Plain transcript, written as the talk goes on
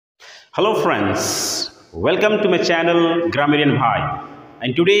Hello friends, welcome to my channel Grammarian Bhai,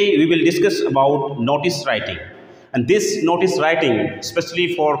 and today we will discuss about notice writing. And this notice writing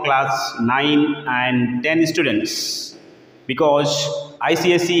especially for class 9 and 10 students, because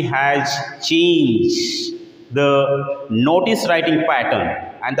ICSE has changed the notice writing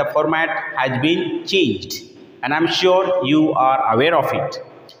pattern and the format has been changed, and I'm sure you are aware of it.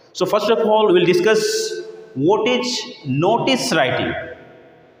 So first of all, we will discuss what is notice writing.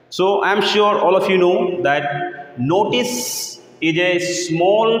 So I am sure all of you know that notice is a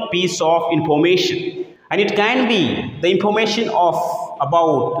small piece of information, and it can be the information of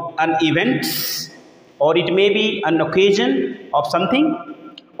about an event, or it may be an occasion of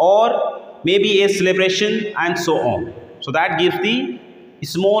something, or maybe a celebration and so on. So that gives the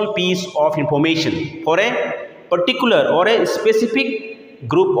small piece of information for a particular or a specific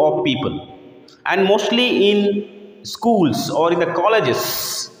group of people. And mostly in schools or in the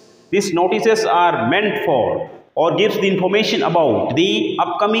colleges, these notices are meant for or gives the information about the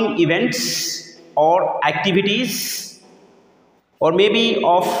upcoming events or activities, or maybe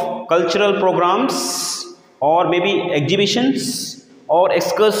of cultural programs, or maybe exhibitions or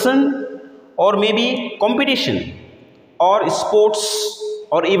excursion, or maybe competition or sports,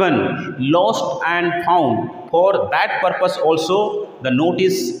 or even lost and found. For that purpose also the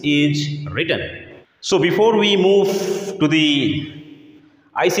notice is written. So before we move to the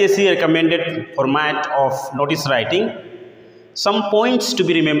ICSE recommended format of notice writing, some points to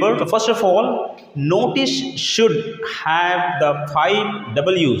be remembered. So first of all, notice should have the 5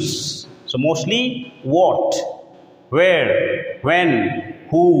 W's. So mostly what, where, when,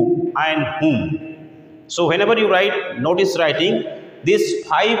 who and whom. So whenever you write notice writing, these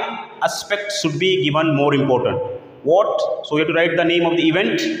 5 aspects should be given more important. What? So you have to write the name of the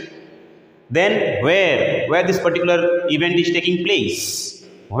event. Then where this particular event is taking place.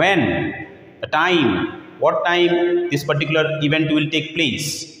 When, the time, what time this particular event will take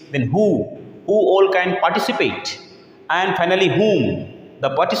place. Then who all can participate. And finally whom,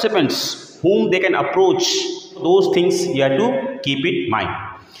 the participants, whom they can approach. Those things you have to keep in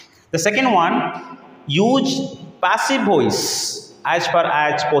mind. The second one, use passive voice as far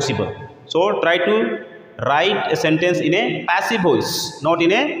as possible. So try to write a sentence in a passive voice, not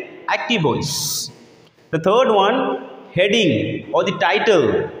in a active voice. The third one, heading or the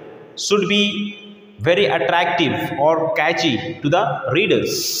title should be very attractive or catchy to the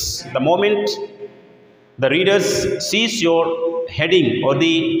readers. The moment the readers sees your heading or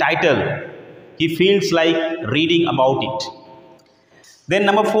the title, he feels like reading about it. Then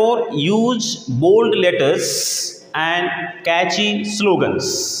number 4, use bold letters and catchy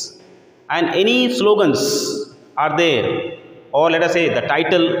slogans. And any slogans are there, or let us say the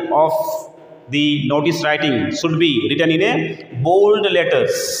title of the notice writing should be written in a bold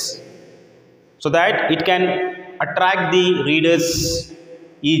letters, so that it can attract the readers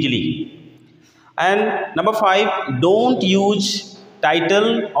easily. And number 5, don't use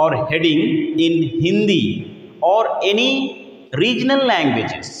title or heading in Hindi or any regional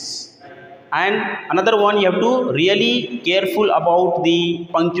languages. And another one, you have to really careful about the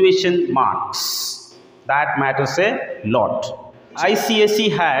punctuation marks. That matters a lot.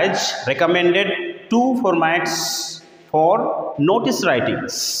 ICSE has recommended 2 formats for notice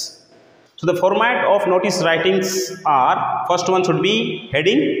writings. So the format of notice writings are, first one should be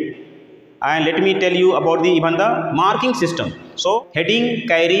heading, and let me tell you about even the marking system. So heading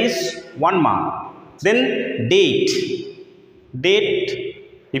carries 1 mark. Then date,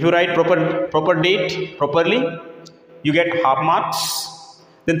 if you write proper date properly, you get half marks.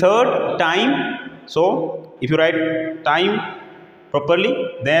 Then third, time. So if you write time properly,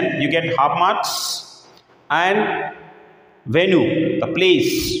 then you get half marks. And venue, the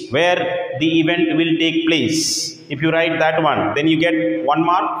place where the event will take place, if you write that one, then you get 1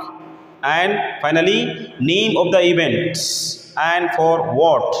 mark. And finally name of the event and for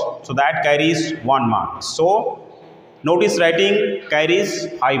what, so that carries 1 mark. So notice writing carries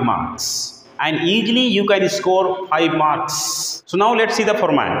 5 marks, and easily you can score 5 marks. So now let's see the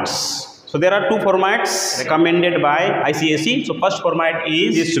formats. So there are 2 formats recommended by ICSE. So first format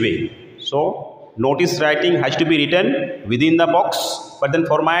is this way. So notice writing has to be written within the box, but then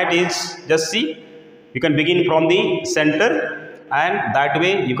format is, just see, you can begin from the center and that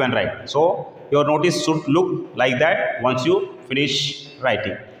way you can write. So your notice should look like that once you finish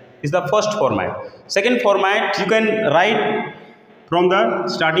writing. This is the first format. Second format, you can write from the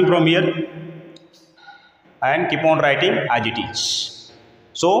starting from here and keep on writing as it is.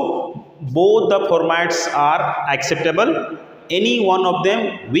 So both the formats are acceptable. Any one of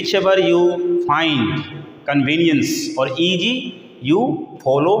them, whichever you find convenience or easy, you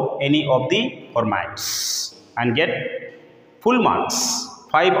follow any of the formats and get full marks,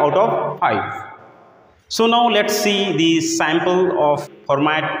 5 out of 5. So now let's see the sample of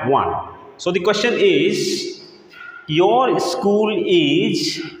format 1. So the question is, your school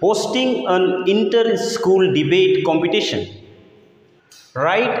is hosting an inter-school debate competition.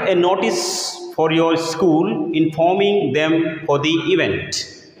 Write a notice for your school informing them for the event.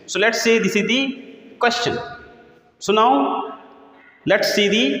 So let's say this is the question. So now let's see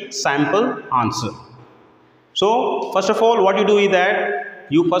the sample answer. So first of all, what you do is that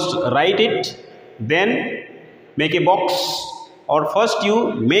you first write it, then make a box, or first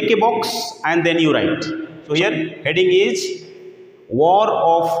you make a box and then you write. So here heading is War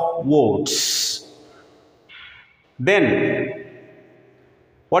of Words. Then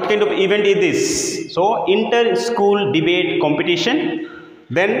what kind of event is this? So inter-school debate competition.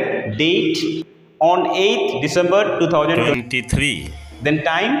 Then date on 8th December 2023. Then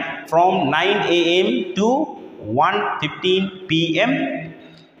time from 9 a.m. to 1:15 p.m.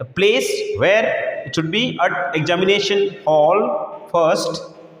 The place where it should be at examination hall first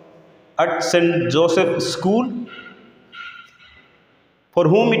at St. Joseph School. For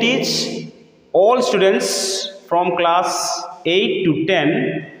whom it is? All students from class 8 to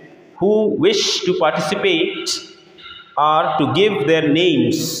 10 who wish to participate are to give their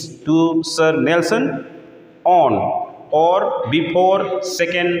names to Sir Nelson on or before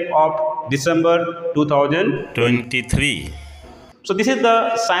 2nd of December 2023. So this is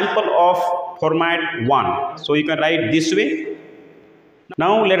the sample of format 1. So you can write this way.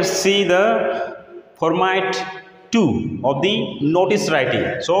 Now let us see the format 2 of the notice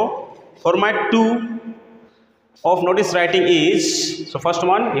writing. So format 2 of notice writing is, so first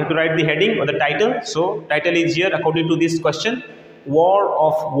one you have to write the heading or the title. So title is here according to this question, War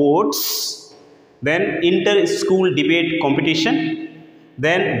of Words. Then inter-school debate competition.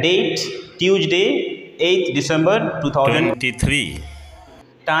 Then date Tuesday 8th December 2023.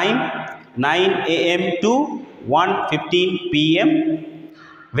 Time 9 a.m. to 1:15 p.m.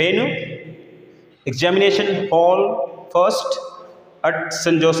 Venue examination hall first at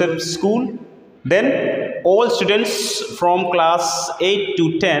St. Joseph School. Then all students from class 8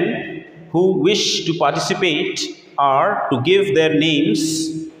 to 10 who wish to participate are to give their names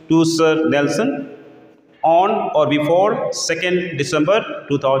to Sir Nelson on or before 2nd December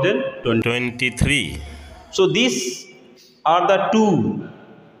 2023. So these are the two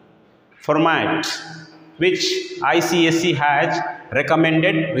formats which ICSE has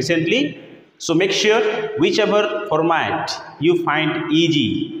recommended recently. So make sure whichever format you find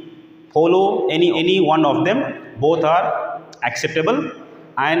easy, follow any one of them. Both are acceptable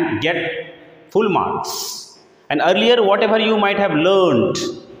and get full marks. And earlier, whatever you might have learned,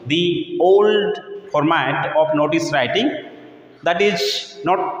 the old format of notice writing, that is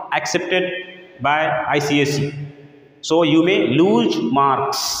not accepted by ICSE. So you may lose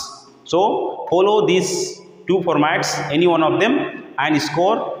marks. So follow these two formats, any one of them, and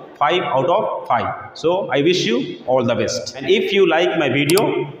score 5 out of 5. So I wish you all the best. And if you like my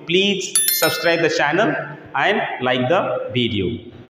video, please subscribe the channel and like the video.